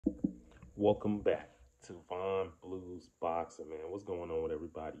Welcome back to Von Blues Boxing, man. What's going on with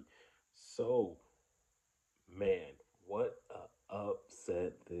everybody? So, man, what a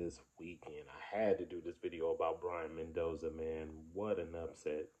upset this weekend. I had to do this video about Brian Mendoza, man. What an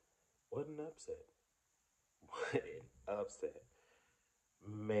upset. What an upset. What an upset.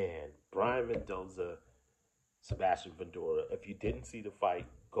 Man, Brian Mendoza, Sebastian Vendora. If you didn't see the fight,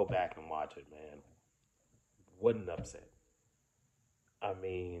 go back and watch it, man. What an upset. I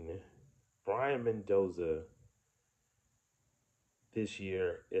mean, Brian Mendoza this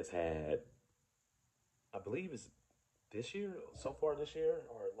year has had, I believe it's this year, so far this year,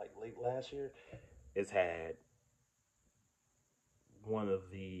 or like late last year, has had one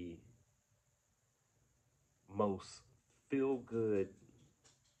of the most feel good,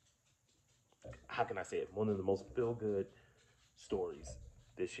 how can I say it? One of the most feel good stories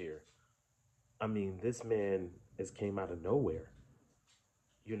this year. I mean, this man has came out of nowhere.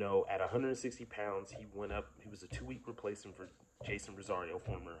 You know, at 160 pounds, he went up. He was a 2 week replacement for Jason Rosario,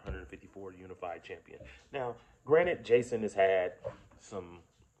 former 154 unified champion. Now, granted, Jason has had some.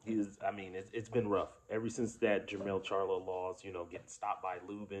 I mean, it's been rough ever since that Jermell Charlo loss. You know, getting stopped by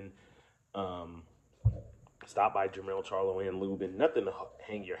Lubin, um, stopped by Jermell Charlo and Lubin. Nothing to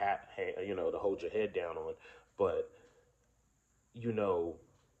hang your hat, to hold your head down on. But you know,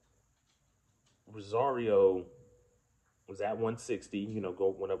 Rosario was at 160,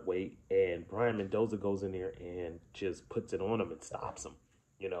 went up weight, and Brian Mendoza goes in there and just puts it on him and stops him.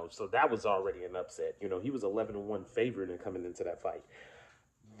 So that was already an upset. He was 11-1 favorite in coming into that fight.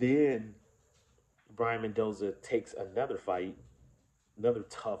 Then Brian Mendoza takes another fight, another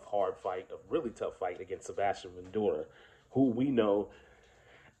tough, hard fight, a really tough fight against Sebastian Vendora, who we know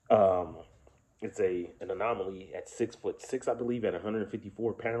it's an anomaly at 6'6", I believe, at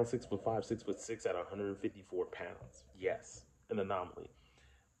 154 pounds, 6'5", 6'6" at 154 pounds. Yes, an anomaly.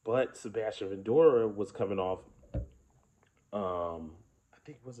 But Sebastian Vendora was coming off. I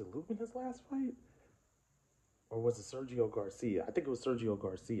think, was it Lubin his last fight, or was it Sergio Garcia? I think it was Sergio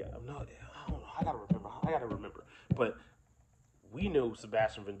Garcia. I don't know. I gotta remember. But we knew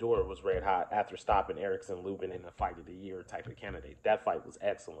Sebastian Vendora was red hot after stopping Erickson Lubin in a fight of the year type of candidate. That fight was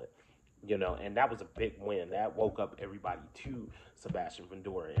excellent. And that was a big win. That woke up everybody to Sebastian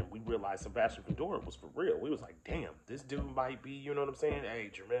Vendora. And we realized Sebastian Vendora was for real. We was like, damn, this dude might be, you know what I'm saying?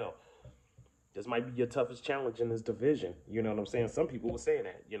 Hey, Jermell, this might be your toughest challenge in this division. You know what I'm saying? Some people were saying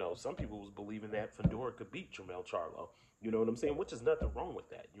that. Some people was believing that Vendora could beat Jermell Charlo. You know what I'm saying? Which is nothing wrong with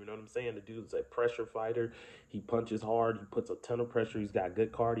that. You know what I'm saying? The dude's a pressure fighter. He punches hard. He puts a ton of pressure. He's got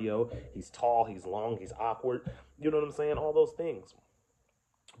good cardio. He's tall. He's long. He's awkward. You know what I'm saying? All those things.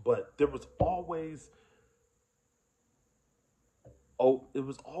 But there was always, it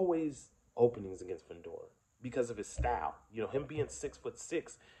was always openings against Vendora because of his style. Him being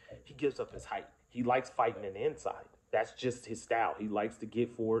 6'6", he gives up his height. He likes fighting in the inside. That's just his style. He likes to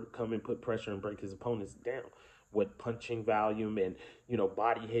get forward, come and put pressure and break his opponents down with punching volume and,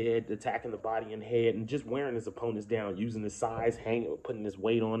 body head, attacking the body and head, and just wearing his opponents down, using his size, putting his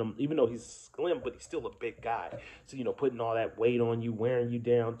weight on him. Even though he's slim, but he's still a big guy. So, putting all that weight on you, wearing you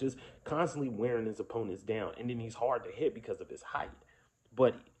down, just constantly wearing his opponents down. And then he's hard to hit because of his height.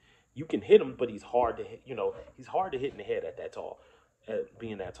 But you can hit him, but he's hard to hit. He's hard to hit in the head at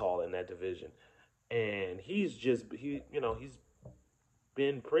being that tall in that division. And he's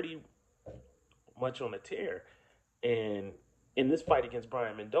been pretty much on a tear. And in this fight against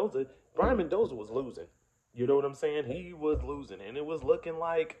Brian Mendoza was losing. You know what I'm saying? He was losing. And it was looking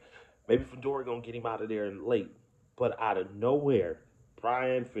like maybe Fedora going to get him out of there late. But out of nowhere,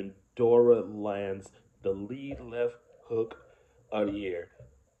 Brian Fedora lands the lead left hook of the year.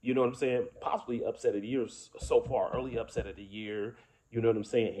 You know what I'm saying? Possibly upset of the year so far. Early upset of the year. You know what I'm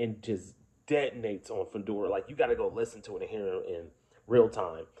saying? And just detonates on Fedora. Like, you got to go listen to it and hear it in real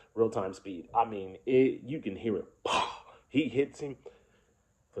time speed. I mean, you can hear it. He hits him.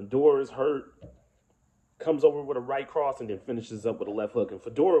 Fedora's hurt. Comes over with a right cross and then finishes up with a left hook. And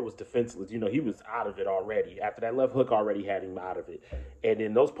Fedora was defenseless. He was out of it already. After that left hook already had him out of it. And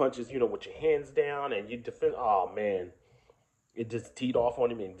then those punches, with your hands down and you defend. Oh, man. It just teed off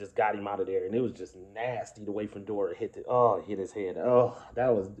on him and just got him out of there. And it was just nasty the way Fedora hit his head. Oh,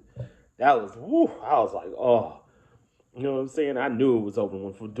 that was, woo. I was like, oh. You know what I'm saying? I knew it was over.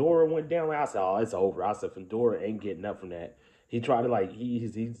 When Fedora went down, I said, oh, it's over. I said, Fedora ain't getting up from that. He tried to,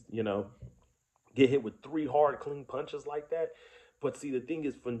 he's get hit with 3 hard, clean punches like that. But see, the thing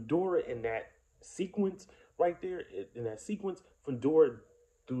is, Fedora in that sequence right there, Fedora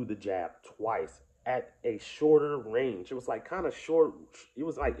threw the jab twice at a shorter range. It was kind of short. It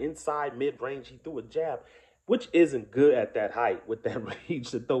was inside mid-range. He threw a jab which isn't good at that height with that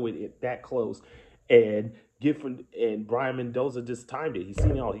range to throw it that close. And Giffen and Brian Mendoza just timed it. He's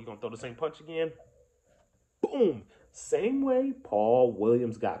seen, oh, he's gonna throw the same punch again. Boom. Same way Paul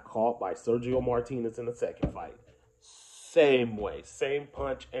Williams got caught by Sergio Martinez in the second fight. Same way. Same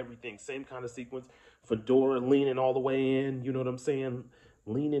punch, everything. Same kind of sequence. Fedora leaning all the way in. You know what I'm saying?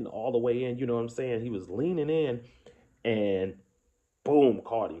 Leaning all the way in. You know what I'm saying? He was leaning in and boom,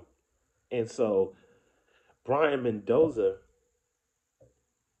 caught him. And so Brian Mendoza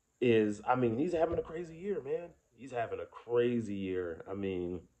is, I mean, he's having a crazy year, man. He's having a crazy year. I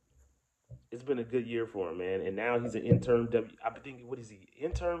mean, it's been a good year for him, man. And now he's an interim I think, what is he,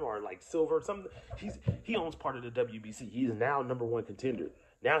 interim or like silver? Something. He owns part of the WBC. He is now number one contender.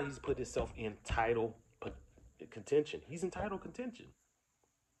 Now he's put himself in title contention. He's in title contention.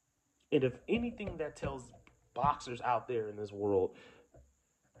 And if anything that tells boxers out there in this world,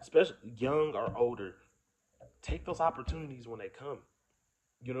 especially young or older, take those opportunities when they come.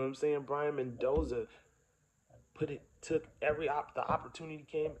 You know what I'm saying? Brian Mendoza took the opportunity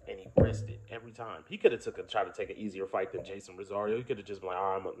came and he pressed it every time. He could have tried to take an easier fight than Jason Rosario. He could have just been like,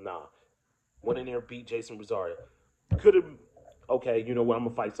 all right, nah. Went in there, beat Jason Rosario. Could have, okay, you know what, I'm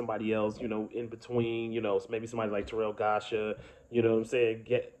gonna fight somebody else, you know, in between, you know, maybe somebody like Terrell Gasha, you know what I'm saying?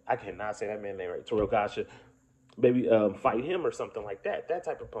 I cannot say that man's name right, Terrell Gasha. Maybe fight him or something like that. That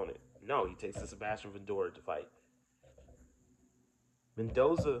type of opponent. No, he takes the Sebastian Vendora to fight.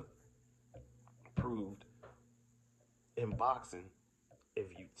 Mendoza proved in boxing,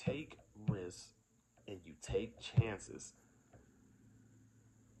 if you take risks and you take chances,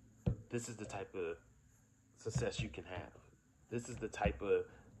 this is the type of success you can have. This is the type of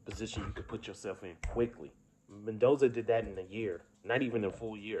position you can put yourself in quickly. Mendoza did that in a year, not even a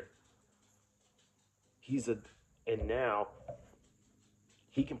full year. And now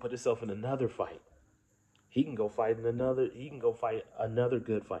he can put himself in another fight. He can go fight another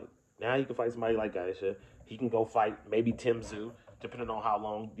good fight. Now he can fight somebody like Gaisha. He can go fight maybe Tim Tszyu, depending on how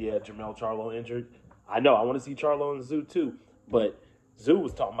long, Jermell Charlo injured. I know, I want to see Charlo and Tszyu too, but Tszyu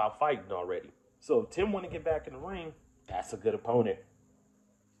was talking about fighting already. So if Tim want to get back in the ring, that's a good opponent.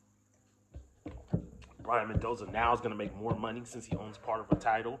 Brian Mendoza now is going to make more money since he owns part of a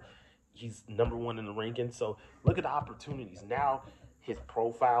title. He's number one in the ranking. So look at the opportunities. Now his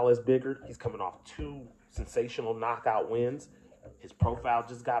profile is bigger. He's coming off 2 sensational knockout wins. His profile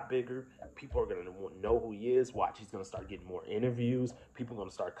just got bigger. People are going to know who he is. Watch, he's going to start getting more interviews. People are going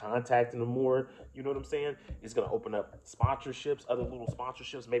to start contacting him more. You know what I'm saying? It's going to open up sponsorships, other little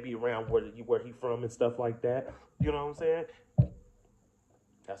sponsorships, maybe around where he from and stuff like that. You know what I'm saying?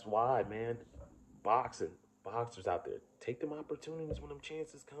 That's why, man. Boxers out there, take them opportunities when them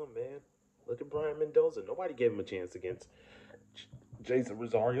chances come, man. Look at Brian Mendoza. Nobody gave him a chance against Jason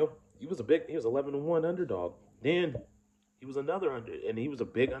Rosario. He was 11-1 underdog. Then he was and he was a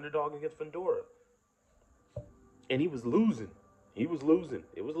big underdog against Fundora. And he was losing. It was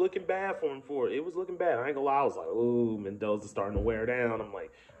looking bad for him It was looking bad. I ain't gonna lie. I was like, ooh, Mendoza's starting to wear down. I'm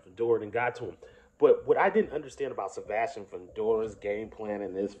like, Fundora done got to him. But what I didn't understand about Sebastian Fundora's game plan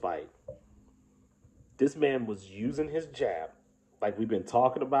in this fight, this man was using his jab, like we've been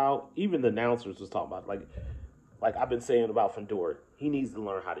talking about. Even the announcers was talking about, like I've been saying about Fundora. He needs to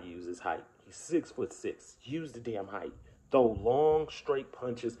learn how to use his height. He's 6'6". Use the damn height. Throw long, straight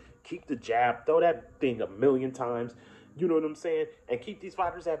punches. Keep the jab. Throw that thing a million times. You know what I'm saying? And keep these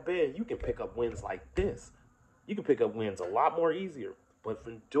fighters at bay. You can pick up wins like this. You can pick up wins a lot more easier. But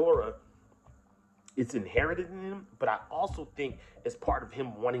Fundora, it's inherited in him, but I also think it's part of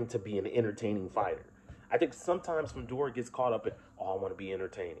him wanting to be an entertaining fighter. I think sometimes Fundora gets caught up in, I want to be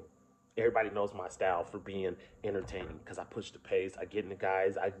entertaining. Everybody knows my style for being entertaining because I push the pace. I get in the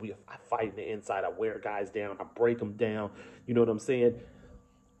guys. I fight in the inside. I wear guys down. I break them down. You know what I'm saying?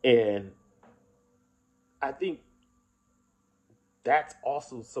 And I think that's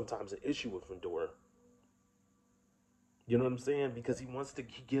also sometimes an issue with Fundora. You know what I'm saying? Because he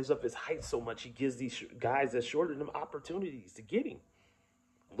gives up his height so much. He gives these guys that shorter than him opportunities to get him.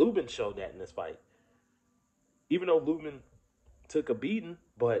 Lubin showed that in this fight. Even though Lubin took a beating,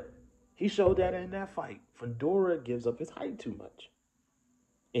 but he showed that in that fight. Fundora gives up his height too much.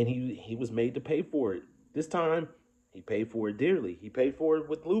 And he was made to pay for it. This time, he paid for it dearly. He paid for it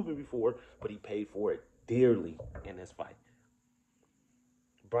with Lubin before, but he paid for it dearly in this fight.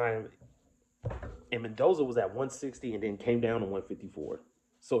 And Mendoza was at 160 and then came down to 154.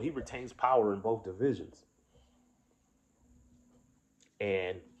 So he retains power in both divisions.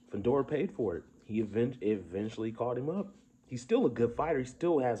 And Fundora paid for it. He eventually caught him up. He's still a good fighter. He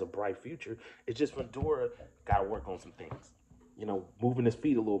still has a bright future. It's just Fundora got to work on some things. moving his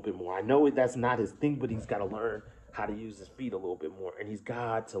feet a little bit more. I know that's not his thing, but he's got to learn how to use his feet a little bit more. And he's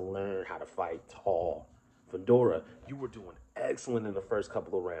got to learn how to fight tall. Fedora, you were doing excellent in the first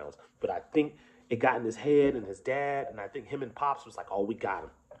couple of rounds, but I think it got in his head and his dad, and I think him and Pops was like, oh, we got him.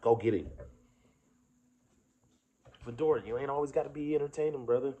 Go get him. Fedora, you ain't always got to be entertaining,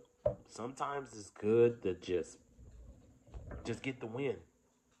 brother. Sometimes it's good to just get the win.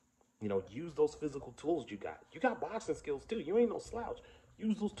 Use those physical tools you got. You got boxing skills too. You ain't no slouch.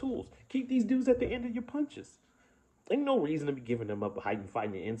 Use those tools. Keep these dudes at the end of your punches. Ain't no reason to be giving them up how you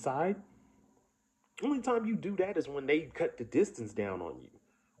fighting the inside. Only time you do that is when they cut the distance down on you.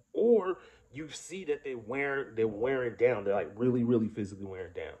 Or you see that they're wearing down. They're like really, really physically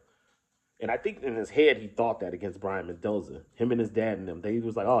wearing down. And I think in his head he thought that against Brian Mendoza. Him and his dad and them. They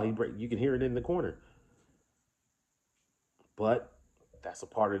was like, oh, you can hear it in the corner. But that's a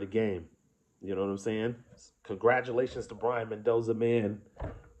part of the game. You know what I'm saying? Congratulations to Brian Mendoza, man.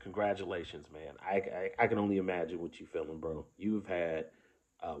 Congratulations, man. I can only imagine what you're feeling, bro. You've had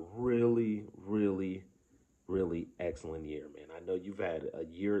a really, really, really excellent year, man. I know you've had a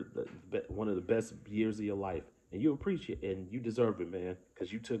year, one of the best years of your life, and you appreciate it, and you deserve it, man,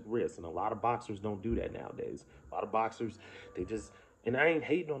 because you took risks, and a lot of boxers don't do that nowadays. A lot of boxers, and I ain't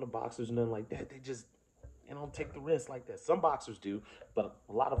hating on the boxers or nothing like that. They don't take the risk like that. Some boxers do, but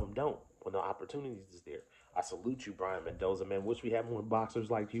a lot of them don't when the opportunity is there. I salute you, Brian Mendoza, man. Wish we had more boxers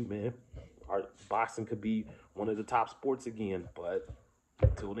like you, man. Our boxing could be one of the top sports again, but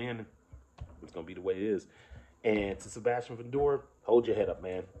until then, it's going to be the way it is. And to Sebastian Fedora, hold your head up,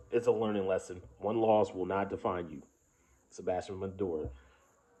 man. It's a learning lesson. One loss will not define you. Sebastian Fedora.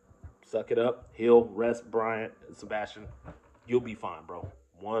 Suck it up. Heal, rest, Brian, Sebastian. You'll be fine, bro.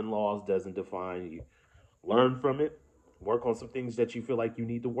 One loss doesn't define you. Learn from it. Work on some things that you feel like you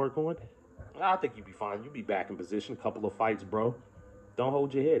need to work on. I think you'll be fine. You'll be back in position. Couple of fights, bro. Don't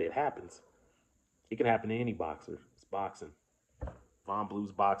hold your head. It happens. It can happen to any boxer. It's boxing. Von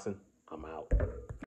Blues boxing. I'm out.